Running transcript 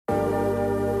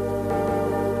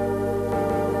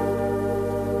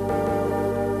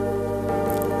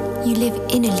You live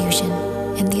in illusion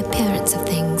and the appearance of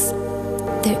things.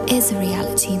 There is a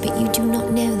reality, but you do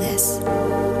not know this.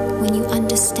 When you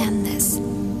understand this,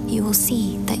 you will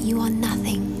see that you are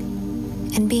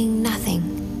nothing. And being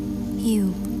nothing,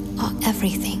 you are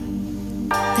everything.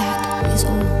 That is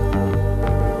all.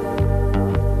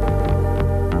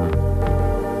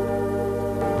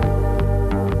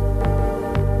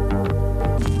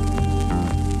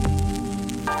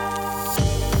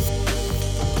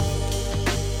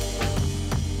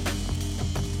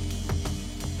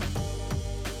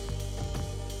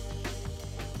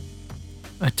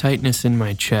 A tightness in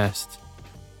my chest,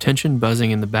 tension buzzing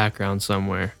in the background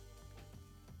somewhere.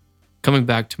 Coming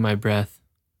back to my breath,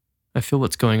 I feel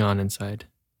what's going on inside.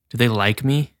 Do they like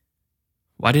me?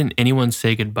 Why didn't anyone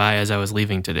say goodbye as I was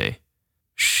leaving today?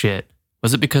 Shit,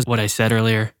 was it because of what I said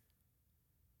earlier?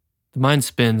 The mind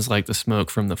spins like the smoke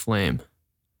from the flame.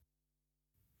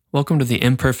 Welcome to The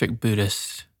Imperfect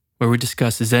Buddhist, where we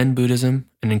discuss Zen Buddhism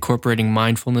and incorporating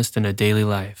mindfulness in a daily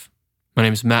life. My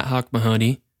name is Matt Hawk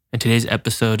Mahoney, and today's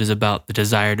episode is about the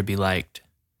desire to be liked.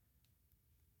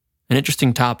 An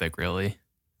interesting topic, really.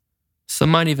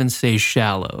 Some might even say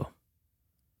shallow.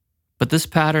 But this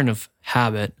pattern of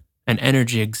habit and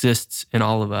energy exists in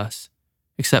all of us,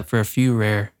 except for a few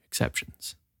rare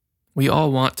exceptions. We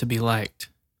all want to be liked.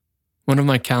 One of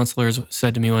my counselors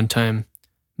said to me one time,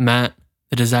 "Matt,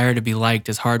 the desire to be liked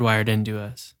is hardwired into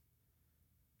us."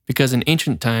 Because in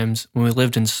ancient times, when we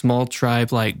lived in small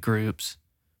tribe-like groups,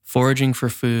 foraging for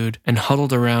food, and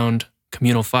huddled around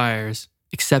communal fires,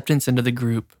 acceptance into the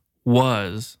group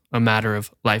was a matter of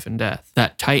life and death.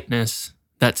 That tightness,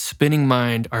 that spinning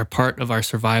mind are part of our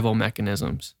survival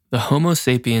mechanisms. The Homo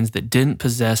sapiens that didn't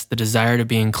possess the desire to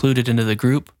be included into the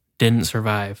group didn't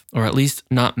survive, or at least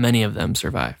not many of them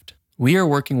survived. We are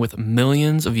working with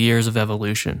millions of years of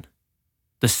evolution.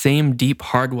 The same deep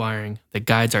hardwiring that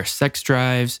guides our sex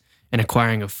drives and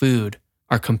acquiring of food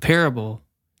are comparable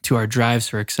to our drives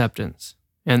for acceptance.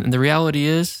 And the reality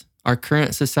is, our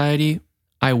current society,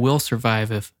 I will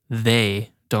survive if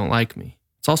they don't like me.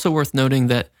 It's also worth noting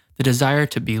that the desire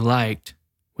to be liked,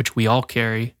 which we all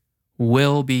carry,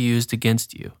 will be used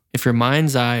against you. If your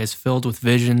mind's eye is filled with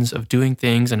visions of doing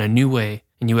things in a new way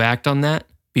and you act on that,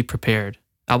 be prepared.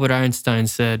 Albert Einstein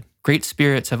said, "Great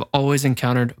spirits have always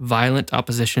encountered violent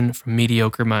opposition from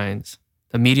mediocre minds.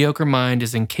 The mediocre mind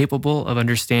is incapable of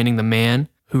understanding the man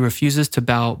who refuses to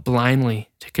bow blindly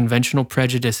to conventional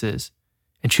prejudices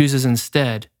and chooses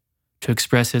instead to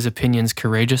express his opinions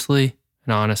courageously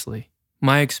and honestly."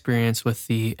 My experience with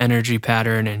the energy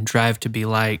pattern and drive to be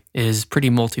liked is pretty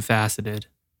multifaceted.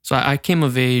 So I came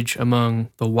of age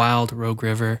among the wild Rogue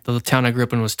River. The town I grew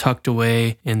up in was tucked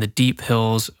away in the deep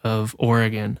hills of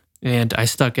Oregon, and I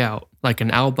stuck out. Like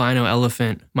an albino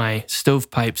elephant, my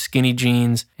stovepipe skinny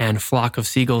jeans and flock of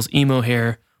seagulls emo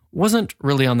hair wasn't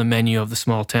really on the menu of the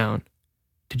small town.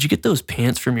 "Did you get those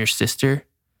pants from your sister?"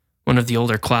 one of the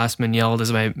older classmen yelled as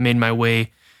I made my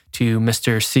way to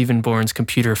Mr. Sievenborn's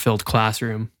computer-filled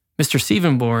classroom. Mr.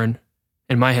 Sievenborn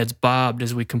and my heads bobbed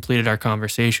as we completed our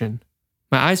conversation.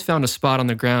 My eyes found a spot on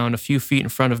the ground a few feet in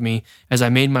front of me as I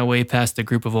made my way past a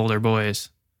group of older boys.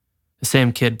 The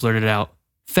same kid blurted out,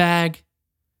 "Fag."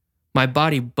 My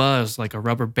body buzzed like a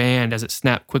rubber band as it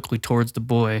snapped quickly towards the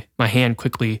boy, my hand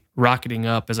quickly rocketing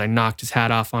up as I knocked his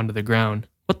hat off onto the ground.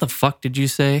 "What the fuck did you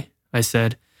say?" I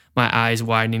said, my eyes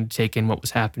widening to take in what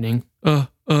was happening.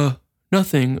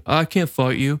 Nothing. I can't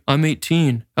fight you. I'm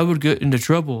 18. I would get into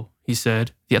trouble," he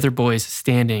said, the other boys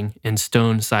standing in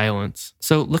stone silence.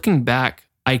 So looking back,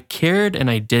 I cared and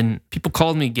I didn't. People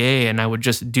called me gay and I would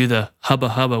just do the hubba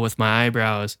hubba with my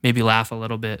eyebrows, maybe laugh a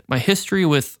little bit. My history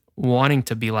with wanting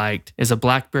to be liked is a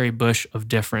blackberry bush of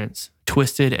difference,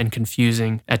 twisted and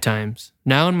confusing at times.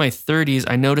 Now in my 30s,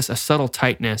 I notice a subtle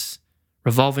tightness,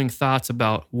 revolving thoughts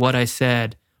about what I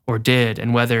said or did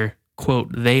and whether, quote,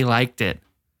 they liked it,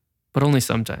 but only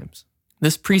sometimes.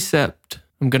 This precept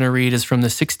I'm going to read is from the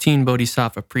 16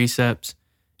 Bodhisattva precepts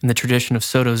in the tradition of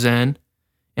Soto Zen,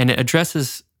 and it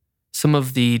addresses some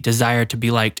of the desire to be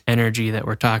liked energy that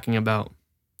we're talking about.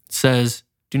 It says,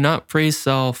 "Do not praise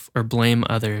self or blame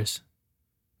others.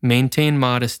 Maintain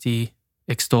modesty,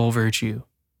 extol virtue.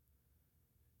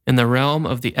 In the realm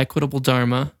of the equitable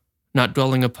dharma, not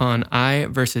dwelling upon I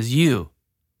versus you,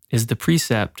 is the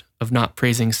precept of not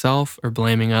praising self or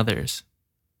blaming others.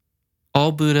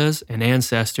 All Buddhas and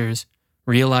ancestors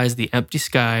realize the empty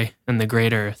sky and the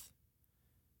great earth.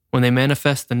 When they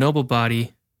manifest the noble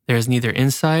body, there is neither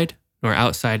inside nor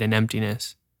outside an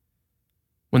emptiness.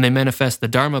 When they manifest the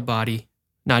Dharma body,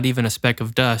 not even a speck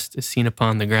of dust is seen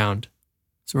upon the ground."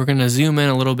 So we're going to zoom in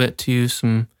a little bit to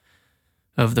some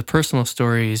of the personal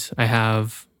stories I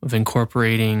have of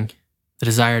incorporating the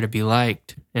desire to be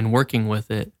liked and working with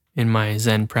it in my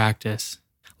Zen practice.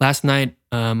 Last night,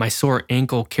 my sore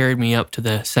ankle carried me up to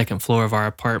the second floor of our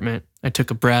apartment. I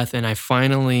took a breath and I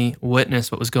finally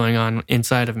witnessed what was going on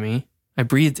inside of me. I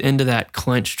breathed into that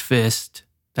clenched fist,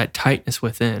 that tightness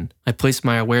within. I placed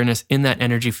my awareness in that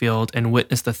energy field and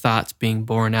witnessed the thoughts being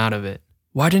born out of it.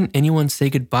 Why didn't anyone say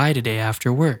goodbye today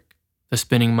after work? The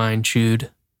spinning mind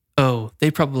chewed. Oh, they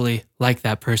probably like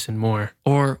that person more.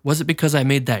 Or was it because I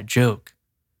made that joke?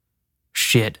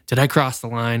 Shit, did I cross the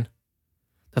line?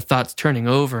 The thoughts turning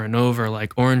over and over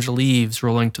like orange leaves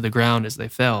rolling to the ground as they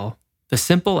fell. The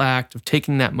simple act of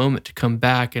taking that moment to come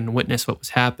back and witness what was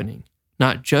happening,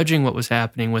 not judging what was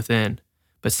happening within,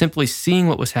 but simply seeing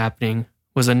what was happening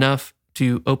was enough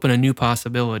to open a new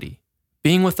possibility.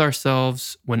 Being with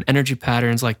ourselves when energy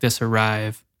patterns like this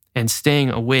arrive and staying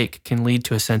awake can lead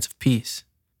to a sense of peace.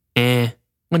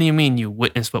 What do you mean you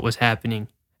witnessed what was happening?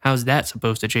 How's that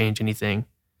supposed to change anything?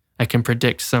 I can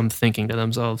predict some thinking to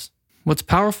themselves. What's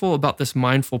powerful about this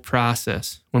mindful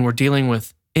process when we're dealing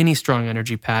with any strong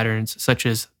energy patterns, such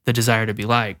as the desire to be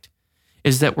liked,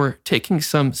 is that we're taking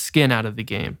some skin out of the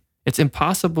game. It's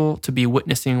impossible to be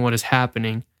witnessing what is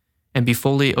happening and be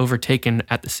fully overtaken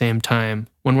at the same time.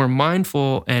 When we're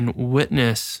mindful and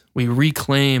witness, we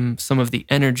reclaim some of the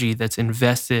energy that's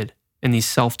invested in these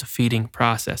self-defeating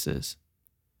processes.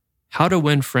 How to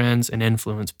Win Friends and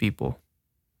Influence People.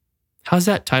 How's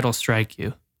that title strike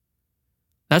you?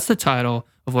 That's the title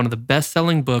of one of the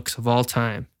best-selling books of all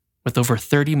time, with over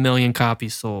 30 million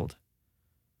copies sold.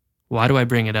 Why do I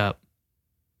bring it up?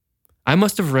 I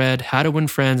must have read How to Win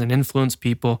Friends and Influence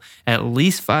People at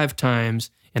least 5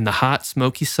 times in the hot,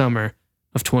 smoky summer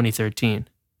of 2013.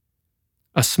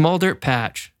 A small dirt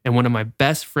patch and one of my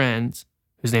best friends,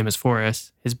 whose name is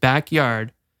Forrest, his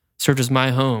backyard served as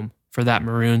my home for that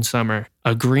maroon summer.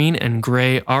 A green and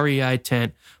gray REI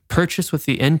tent purchased with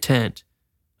the intent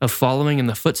of following in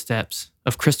the footsteps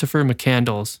of Christopher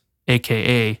McCandless,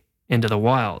 aka Into the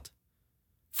Wild,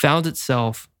 found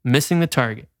itself missing the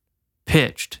target,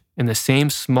 pitched in the same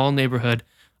small neighborhood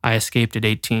I escaped at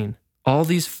 18. All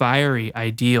these fiery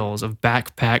ideals of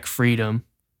backpack freedom,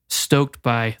 stoked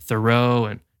by Thoreau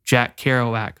and Jack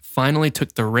Kerouac, finally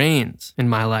took the reins in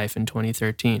my life in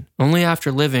 2013. Only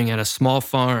after living at a small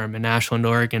farm in Ashland,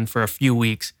 Oregon for a few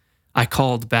weeks, I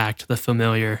called back to the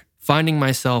familiar, finding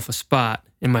myself a spot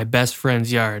in my best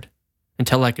friend's yard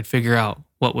until I could figure out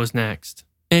what was next.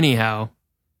 Anyhow,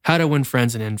 How to Win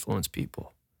Friends and Influence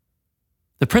People.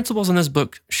 The principles in this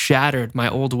book shattered my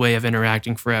old way of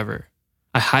interacting forever.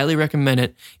 I highly recommend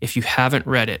it if you haven't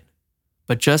read it.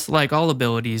 But just like all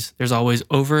abilities, there's always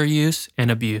overuse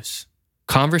and abuse.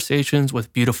 Conversations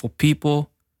with beautiful people,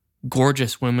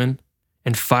 gorgeous women,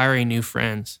 and fiery new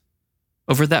friends.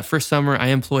 Over that first summer, I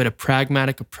employed a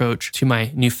pragmatic approach to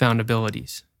my newfound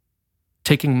abilities.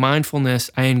 Taking mindfulness,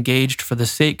 I engaged for the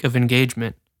sake of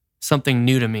engagement, something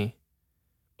new to me.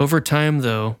 Over time,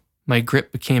 though, my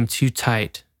grip became too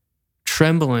tight.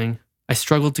 Trembling, I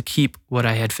struggled to keep what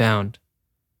I had found.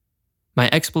 My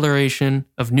exploration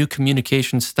of new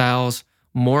communication styles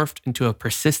morphed into a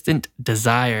persistent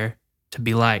desire to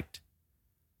be liked,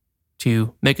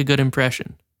 to make a good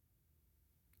impression.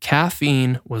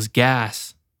 Caffeine was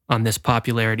gas on this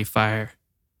popularity fire.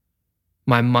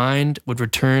 My mind would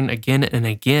return again and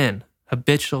again,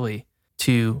 habitually,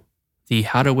 to the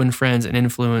How to Win Friends and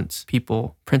Influence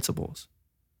People principles.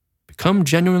 Become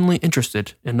genuinely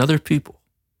interested in other people.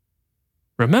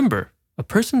 Remember, a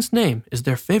person's name is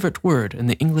their favorite word in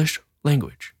the English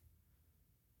language.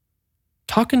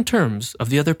 Talk in terms of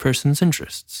the other person's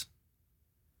interests.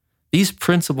 These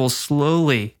principles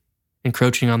slowly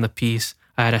encroaching on the peace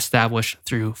I had established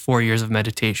through 4 years of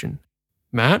meditation.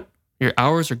 Matt, your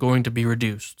hours are going to be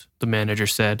reduced, the manager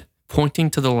said, pointing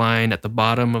to the line at the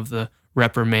bottom of the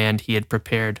reprimand he had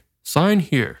prepared. Sign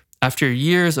here. After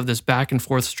years of this back and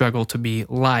forth struggle to be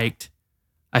liked,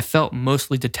 I felt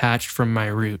mostly detached from my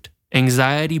root.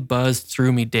 Anxiety buzzed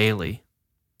through me daily.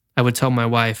 I would tell my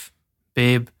wife,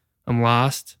 babe, I'm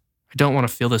lost. I don't want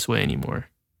to feel this way anymore.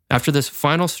 After this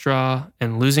final straw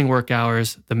and losing work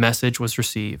hours, the message was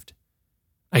received.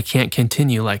 I can't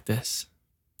continue like this.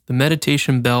 The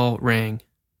meditation bell rang.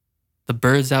 The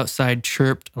birds outside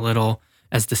chirped a little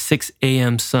as the 6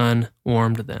 a.m. sun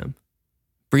warmed them.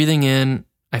 Breathing in,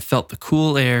 I felt the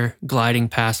cool air gliding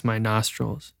past my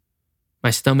nostrils. My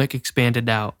stomach expanded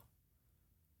out.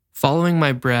 Following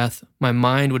my breath, my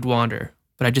mind would wander,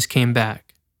 but I just came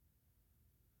back.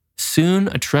 Soon,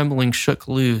 a trembling shook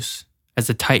loose as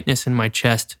the tightness in my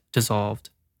chest dissolved.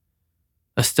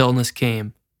 A stillness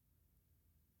came.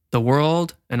 The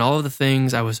world and all of the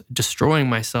things I was destroying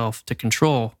myself to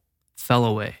control fell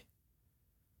away.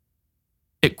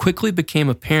 It quickly became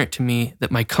apparent to me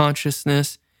that my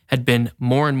consciousness had been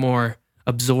more and more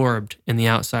absorbed in the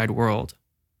outside world,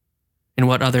 in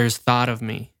what others thought of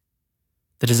me.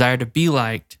 The desire to be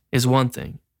liked is one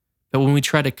thing, but when we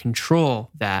try to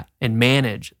control that and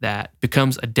manage that, it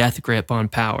becomes a death grip on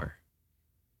power.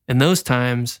 In those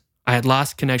times, I had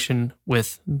lost connection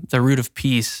with the root of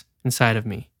peace inside of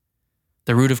me,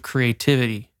 the root of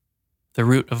creativity, the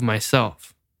root of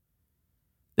myself.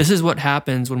 This is what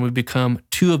happens when we become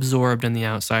too absorbed in the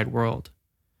outside world.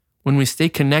 When we stay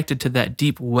connected to that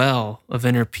deep well of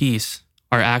inner peace,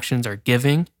 our actions are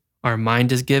giving, our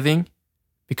mind is giving,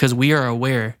 because we are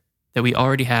aware that we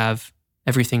already have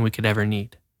everything we could ever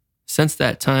need. Since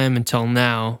that time until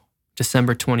now,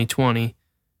 December 2020,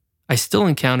 I still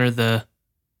encounter the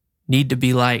need to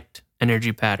be liked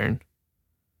energy pattern.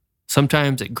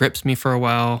 Sometimes it grips me for a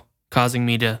while, causing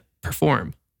me to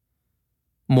perform.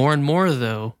 More and more,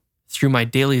 though, through my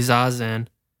daily zazen,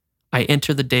 I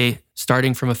enter the day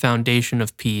starting from a foundation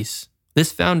of peace.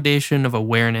 This foundation of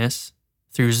awareness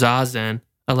through zazen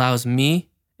allows me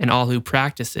and all who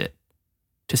practice it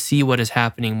to see what is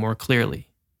happening more clearly.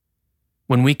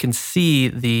 When we can see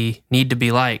the need to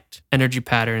be liked energy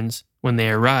patterns when they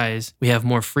arise, we have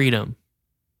more freedom.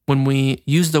 When we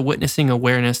use the witnessing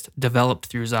awareness developed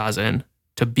through zazen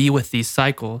to be with these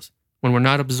cycles, when we're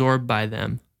not absorbed by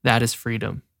them, that is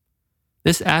freedom.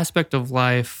 This aspect of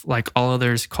life, like all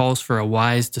others, calls for a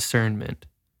wise discernment.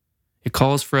 It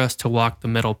calls for us to walk the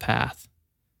middle path.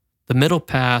 The middle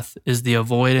path is the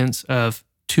avoidance of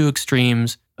two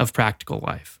extremes of practical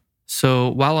life. So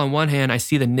while on one hand I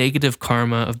see the negative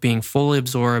karma of being fully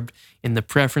absorbed in the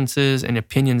preferences and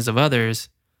opinions of others,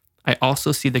 I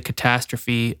also see the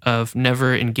catastrophe of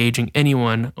never engaging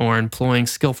anyone or employing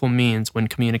skillful means when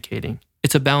communicating.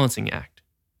 It's a balancing act.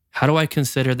 How do I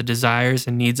consider the desires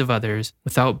and needs of others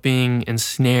without being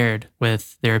ensnared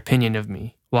with their opinion of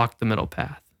me? Walk the middle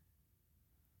path.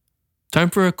 Time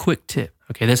for a quick tip.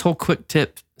 Okay, this whole quick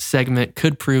tip segment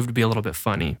could prove to be a little bit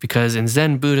funny because in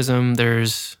Zen Buddhism,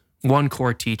 there's one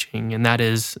core teaching, and that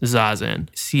is zazen,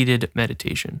 seated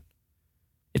meditation.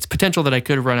 It's potential that I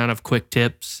could run out of quick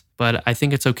tips, but I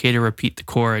think it's okay to repeat the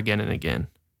core again and again.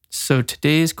 So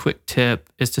today's quick tip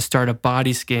is to start a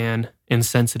body scan in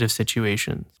sensitive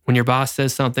situations. When your boss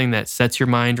says something that sets your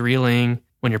mind reeling,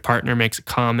 when your partner makes a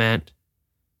comment,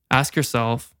 ask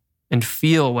yourself and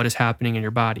feel what is happening in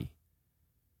your body.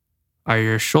 Are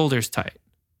your shoulders tight?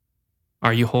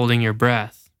 Are you holding your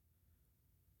breath?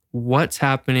 What's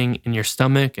happening in your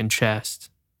stomach and chest?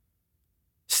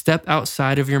 Step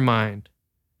outside of your mind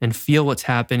and feel what's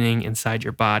happening inside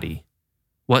your body.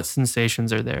 What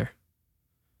sensations are there?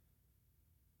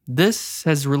 This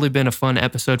has really been a fun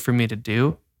episode for me to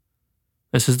do.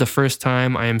 This is the first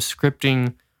time I am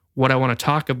scripting what I want to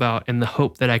talk about in the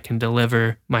hope that I can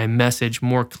deliver my message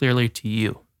more clearly to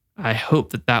you. I hope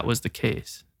that that was the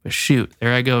case. But shoot,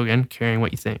 there I go again, caring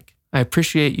what you think. I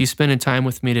appreciate you spending time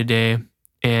with me today.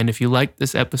 And if you liked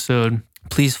this episode,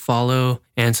 please follow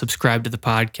and subscribe to the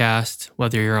podcast,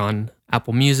 whether you're on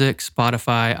Apple Music,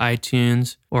 Spotify,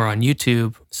 iTunes, or on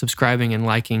YouTube. Subscribing and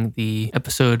liking the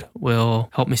episode will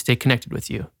help me stay connected with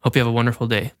you. Hope you have a wonderful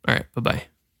day. All right,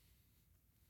 bye-bye.